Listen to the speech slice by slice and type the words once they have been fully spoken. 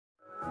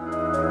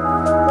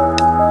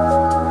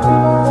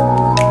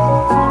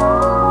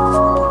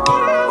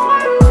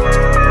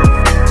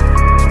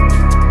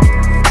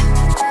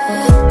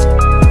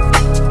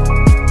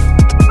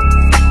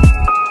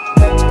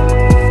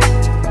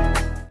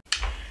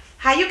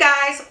Hi you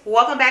guys,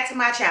 welcome back to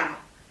my channel.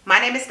 My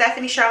name is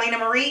Stephanie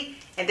Charlenamarie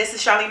and this is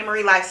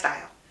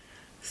Charlenamarielifestyle.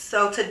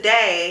 So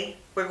today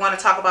we're going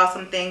to talk about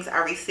some things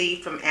I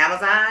received from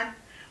Amazon.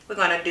 We're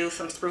going to do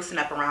some sprucing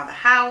up around the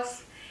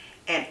house,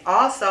 and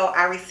also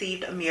I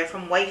received a mirror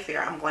from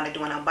Wayfair. I'm going to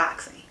do an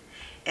unboxing.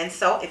 And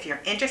so if you're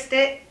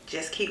interested,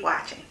 just keep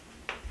watching.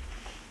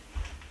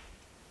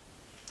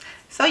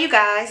 So you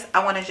guys,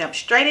 I want to jump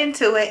straight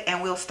into it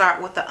and we'll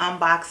start with the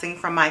unboxing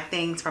from my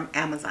things from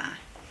Amazon.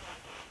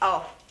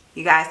 Oh,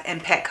 you guys,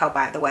 and Petco,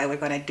 by the way, we're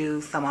going to do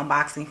some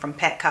unboxing from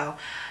Petco.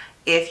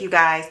 If you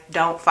guys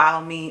don't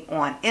follow me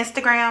on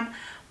Instagram,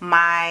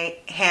 my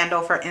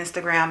handle for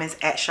Instagram is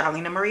at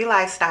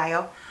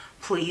Charlenamarielifestyle.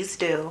 Please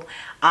do.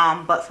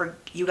 But for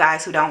you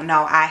guys who don't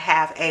know, I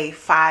have a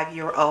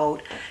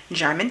 5-year-old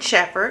German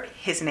Shepherd.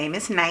 His name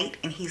is Knight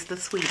and he's the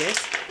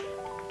sweetest.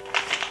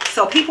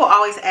 So people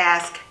always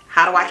ask,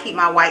 how do I keep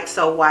my whites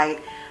so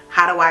white?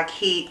 How do I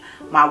keep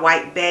my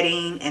white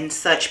bedding in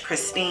such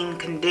pristine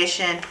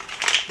condition?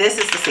 This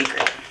is the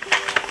secret.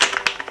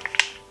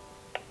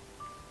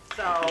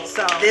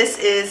 So this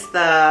is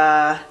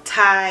the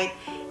Tide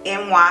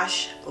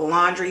In-Wash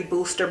Laundry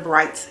Booster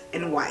Brights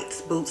and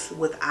Whites Boots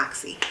with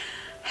Oxy.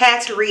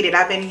 Had to read it.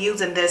 I've been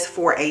using this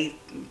for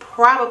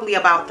probably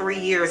about 3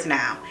 years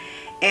now.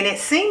 And it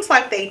seems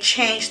like they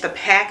changed the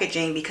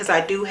packaging because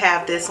I do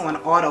have this on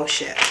auto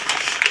ship.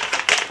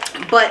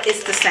 But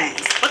it's the same.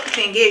 But the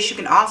thing is, you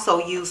can also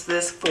use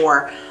this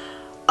for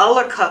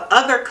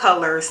other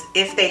colors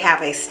if they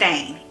have a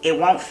stain. It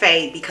won't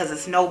fade because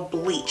there's no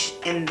bleach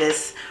in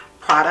this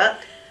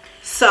product.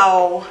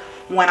 So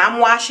when I'm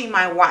washing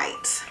my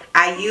whites,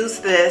 I use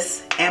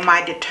this and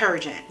my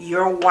detergent.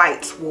 Your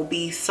whites will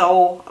be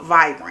so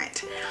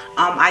vibrant.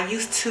 I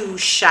used to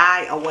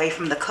shy away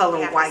from the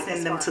color white,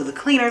 send them to the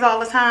cleaners all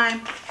the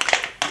time.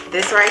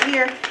 This right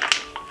here,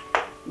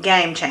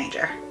 game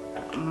changer.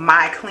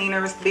 My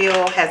cleaners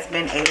bill has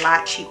been a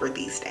lot cheaper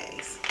these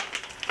days.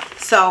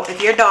 So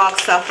if your dog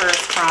suffers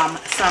from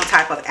some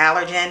type of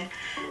allergen,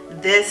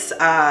 this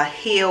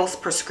Heal's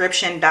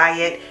prescription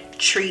diet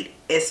treat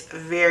is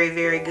very,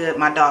 very good.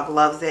 My dog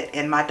loves it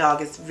and my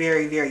dog is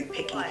very, very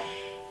picky.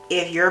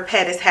 If your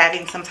pet is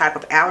having some type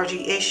of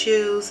allergy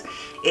issues,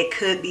 it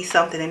could be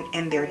something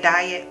in their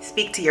diet.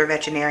 Speak to your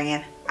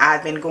veterinarian.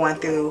 I've been going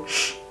through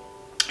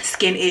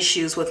skin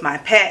issues with my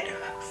pet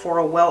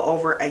for well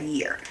over a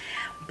year.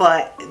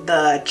 But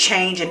the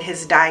change in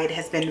his diet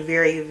has been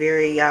very,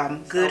 very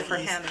good for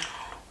him.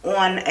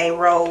 On a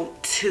road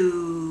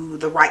to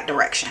the right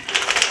direction.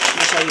 Let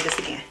me show you this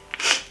again.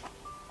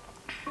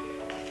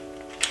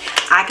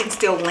 I can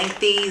still link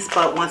these,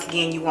 but once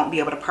again, you won't be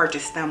able to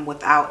purchase them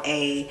without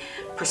a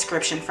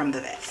prescription from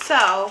the vet.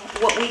 So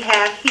what we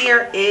have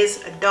here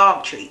is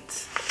dog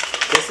treats.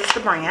 This is the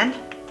brand.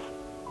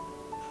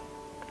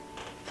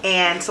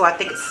 And so I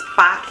think it's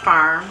Spot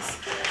Farms.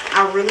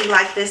 I really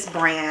like this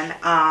brand.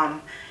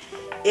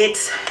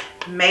 It's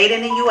made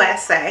in the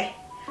USA,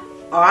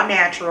 all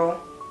natural,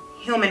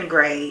 human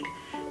grade,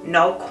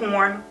 no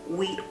corn,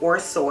 wheat, or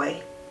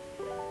soy.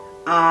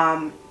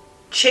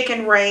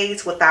 Chicken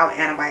raised without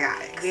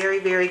antibiotics. Very,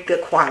 very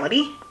good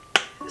quality.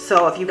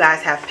 So if you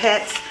guys have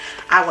pets,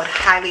 I would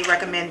highly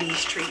recommend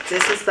these treats.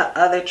 This is the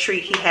other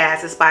treat he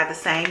has. It's by the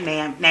same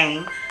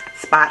name,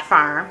 Spot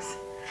Farms.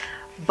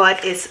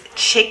 But it's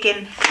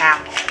chicken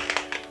apple.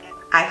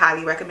 I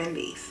highly recommend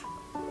these.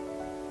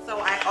 So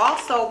I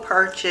also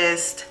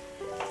purchased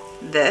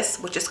this,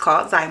 which is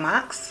called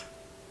Zymox.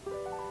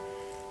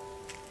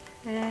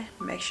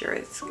 Make sure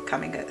it's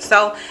coming good.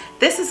 So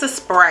this is a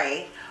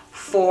spray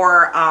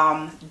for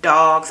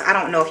dogs. I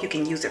don't know if you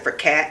can use it for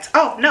cats.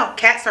 Oh no,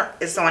 cats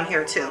is on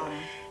here too.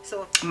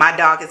 So my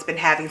dog has been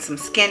having some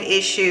skin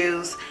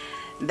issues.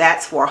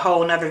 That's for a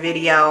whole nother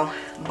video.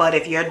 But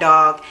if your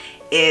dog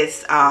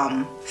is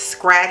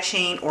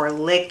scratching or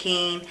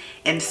licking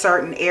in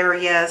certain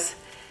areas,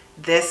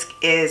 this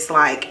is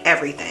like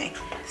everything.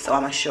 So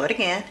I'm gonna show it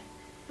again.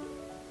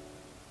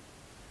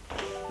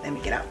 Let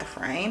me get out the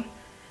frame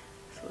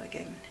so I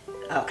can,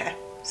 okay,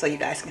 so you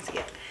guys can see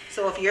it.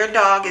 So if your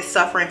dog is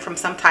suffering from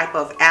some type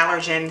of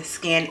allergen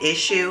skin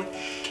issue,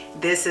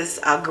 this is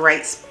a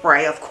great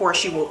spray. Of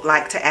course, you would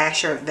like to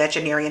ask your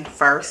veterinarian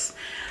first.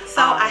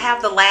 So I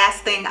have the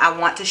last thing I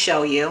want to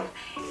show you,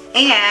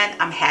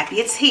 and I'm happy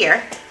it's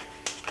here.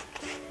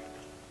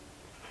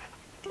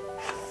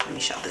 Let me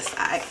show this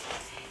side.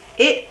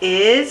 It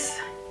is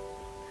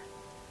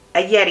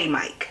a Yeti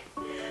mic.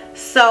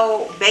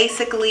 So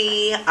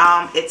basically,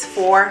 it's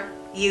for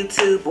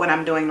YouTube, what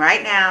I'm doing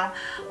right now,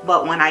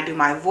 but when I do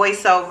my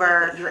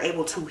voiceover, you're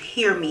able to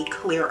hear me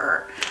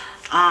clearer.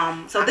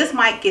 So this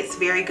mic gets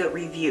very good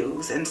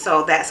reviews, and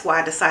so that's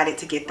why I decided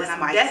to get this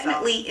mic. I'm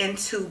definitely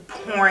into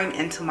pouring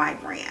into my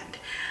brand.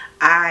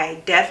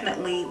 I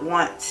definitely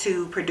want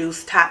to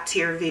produce top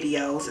tier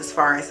videos as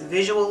far as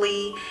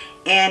visually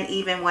and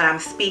even when I'm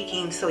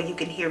speaking, so you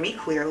can hear me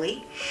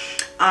clearly.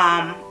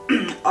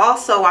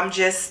 Also, I'm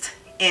just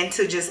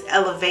into just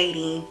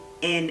elevating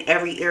in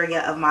every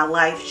area of my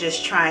life,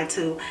 just trying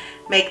to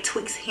make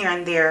tweaks here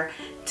and there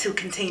to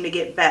continue to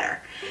get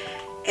better.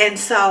 And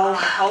so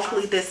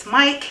hopefully this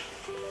mic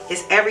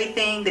is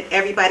everything that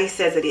everybody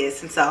says it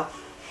is. And so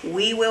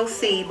we will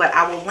see, but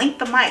I will link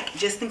the mic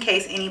just in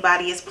case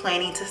anybody is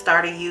planning to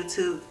start a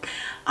YouTube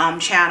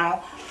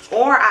channel.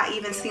 Or I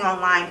even see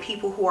online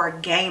people who are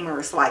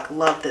gamers like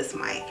love this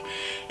mic.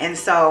 And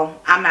so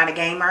I'm not a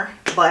gamer,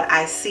 but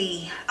I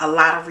see a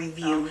lot of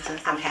reviews and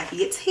I'm happy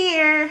it's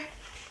here.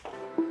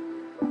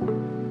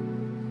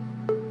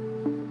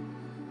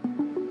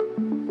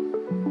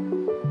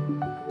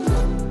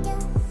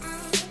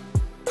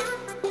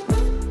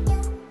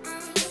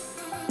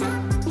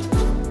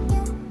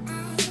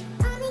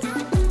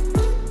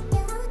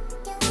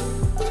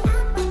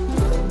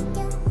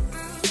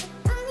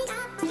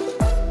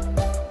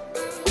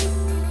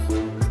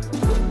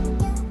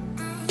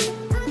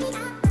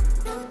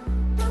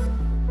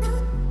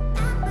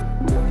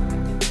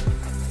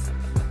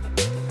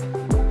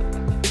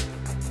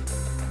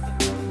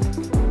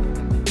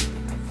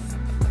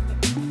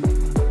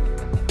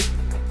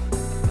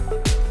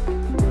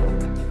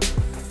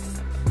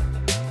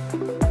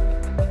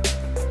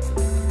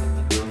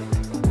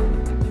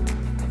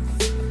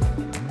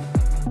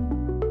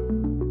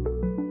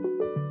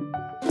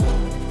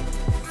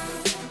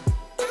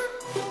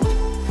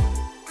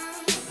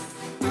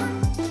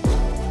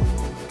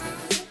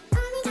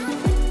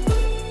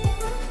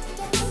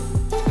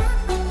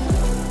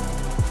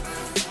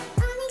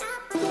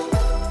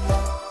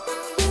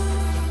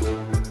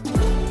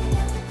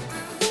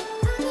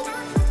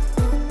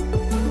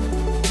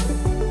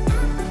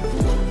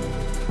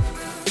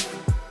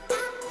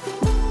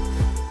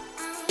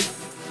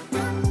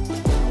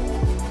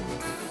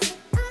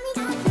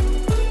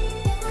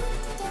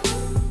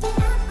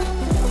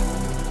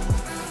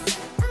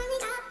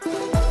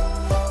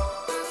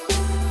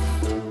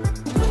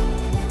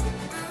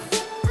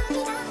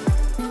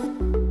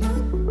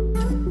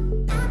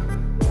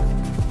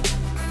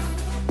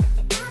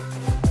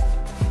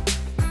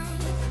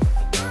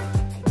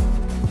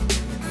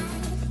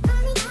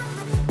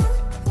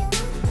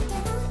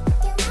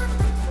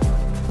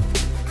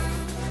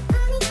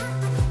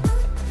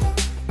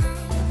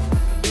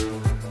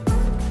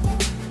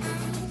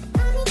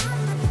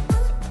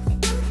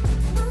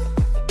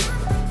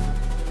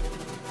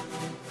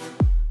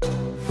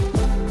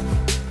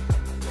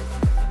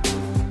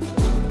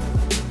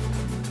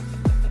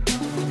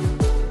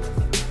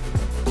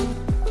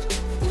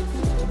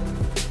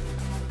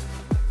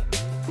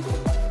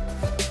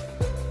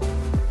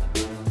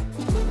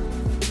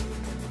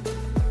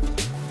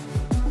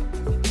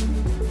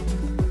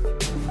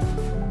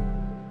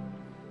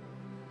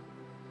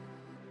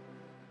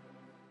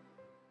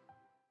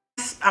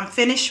 I'm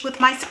finished with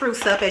my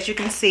spruce up. As you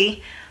can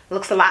see,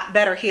 looks a lot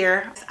better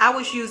here. I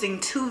was using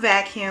 2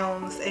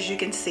 vacuums. As you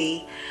can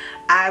see,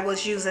 I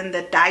was using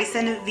the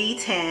Dyson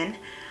V10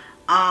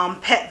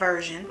 pet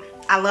version.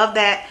 I love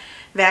that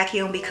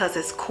vacuum because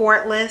it's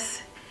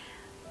cordless.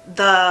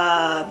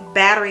 The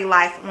battery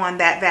life on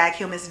that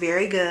vacuum is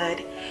very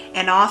good,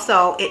 and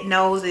also it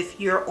knows if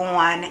you're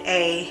on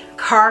a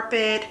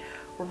carpet,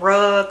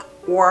 rug,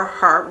 or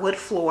hardwood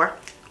floor,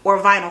 or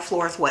vinyl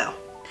floor as well.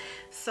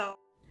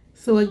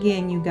 So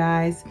again, you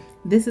guys,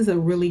 this is a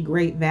really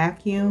great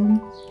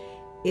vacuum.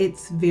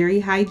 It's very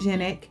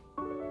hygienic.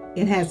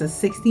 It has a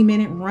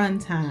 60-minute run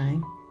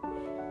time.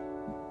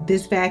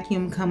 This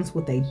vacuum comes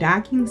with a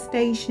docking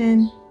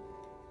station,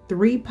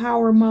 3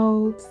 power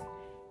modes,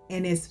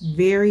 and it's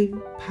very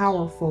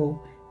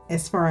powerful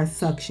as far as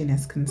suction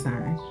is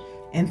concerned.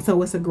 And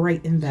so it's a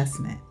great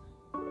investment.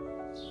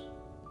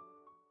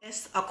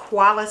 It's a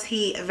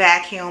quality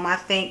vacuum. I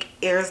think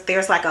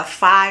there's like a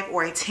 5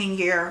 or a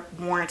 10-year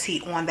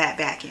warranty on that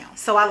vacuum.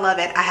 So I love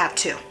it. I have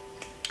 2.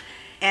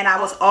 And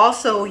I was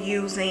also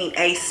using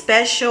a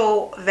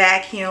special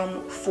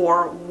vacuum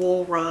for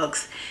wool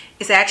rugs.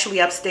 It's actually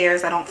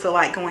upstairs. I don't feel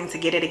like going to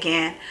get it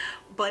again.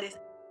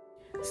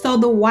 So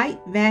the white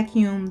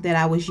vacuum that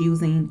I was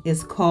using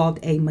is called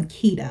a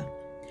Makita.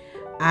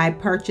 I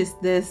purchased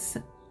this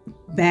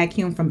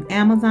vacuum from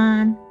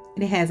Amazon.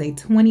 It has a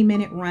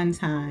 20-minute run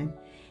time.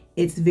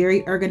 It's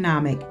very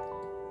ergonomic,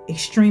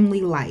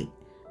 extremely light.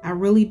 I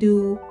really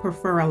do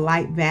prefer a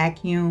light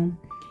vacuum,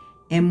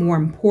 and more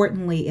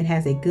importantly, it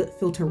has a good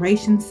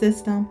filtration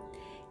system,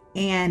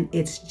 and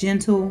it's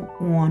gentle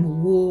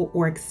on wool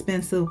or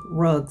expensive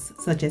rugs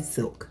such as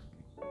silk.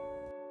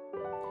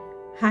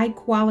 High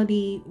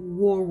quality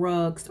wool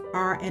rugs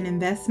are an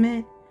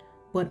investment,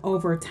 but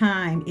over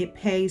time it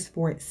pays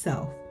for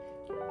itself.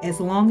 As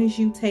long as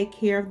you take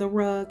care of the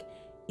rug,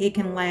 it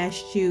can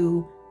last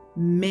you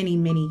many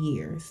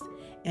years.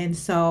 And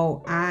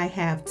so I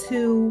have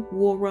 2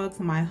 wool rugs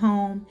in my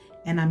home,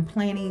 and I'm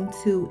planning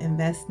to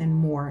invest in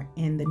more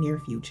in the near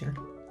future.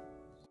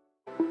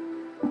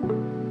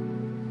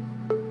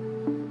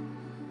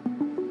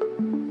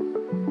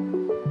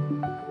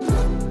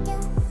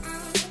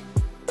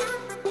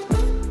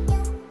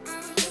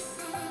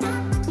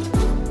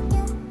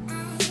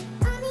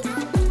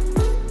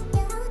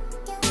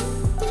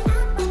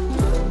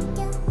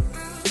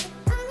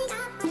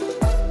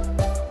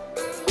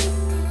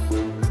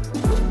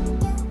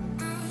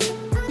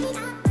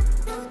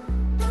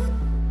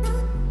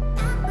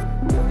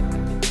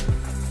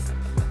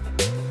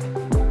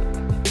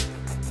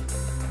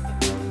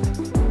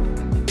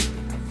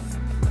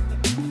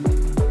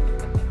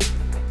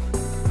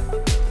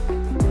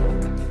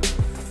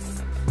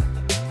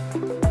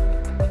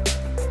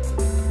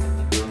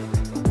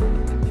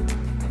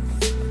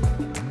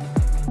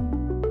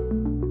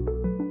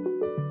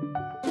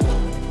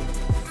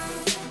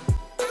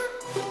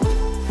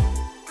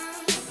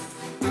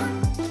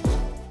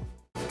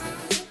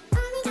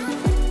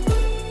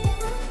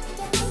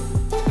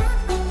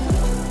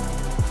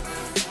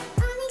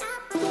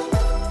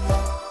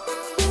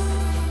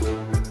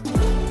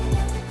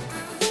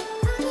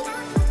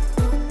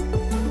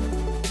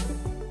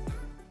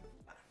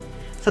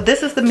 So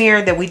this is the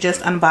mirror that we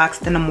just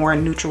unboxed in a more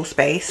neutral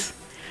space.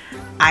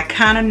 I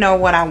kind of know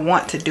what I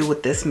want to do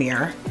with this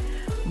mirror,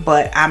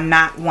 but I'm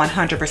not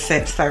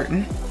 100%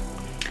 certain.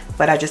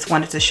 But I just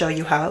wanted to show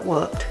you how it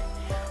looked.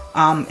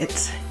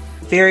 It's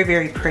very,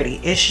 very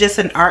pretty. It's just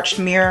an arched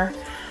mirror,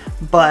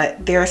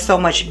 but there's so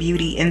much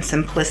beauty and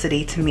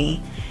simplicity to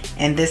me,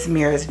 and this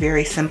mirror is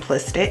very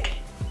simplistic.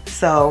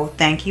 So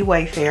thank you,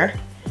 Wayfair.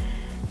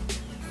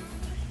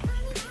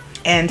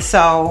 And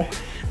so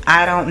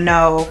I don't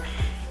know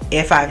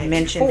if I've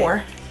mentioned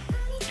before.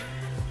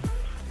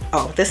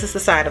 Oh, this is the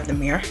side of the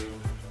mirror.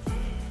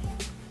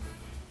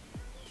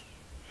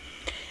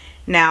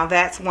 Now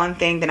that's one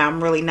thing that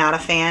I'm really not a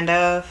fan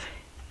of.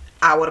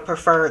 I would have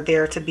preferred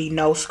there to be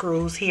no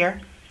screws here,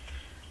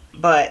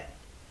 but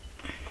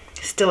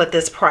still at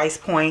this price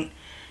point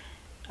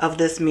of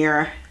this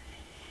mirror,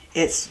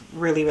 it's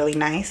really, really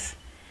nice.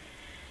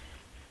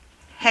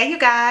 Hey you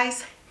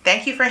guys,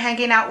 thank you for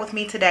hanging out with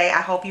me today.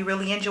 I hope you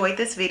really enjoyed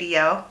this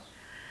video.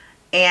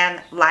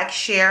 And like,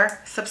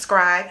 share,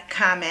 subscribe,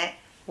 comment.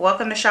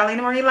 Welcome to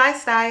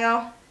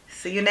Charlenamarielifestyle.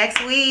 See you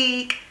next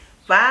week.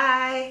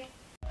 Bye.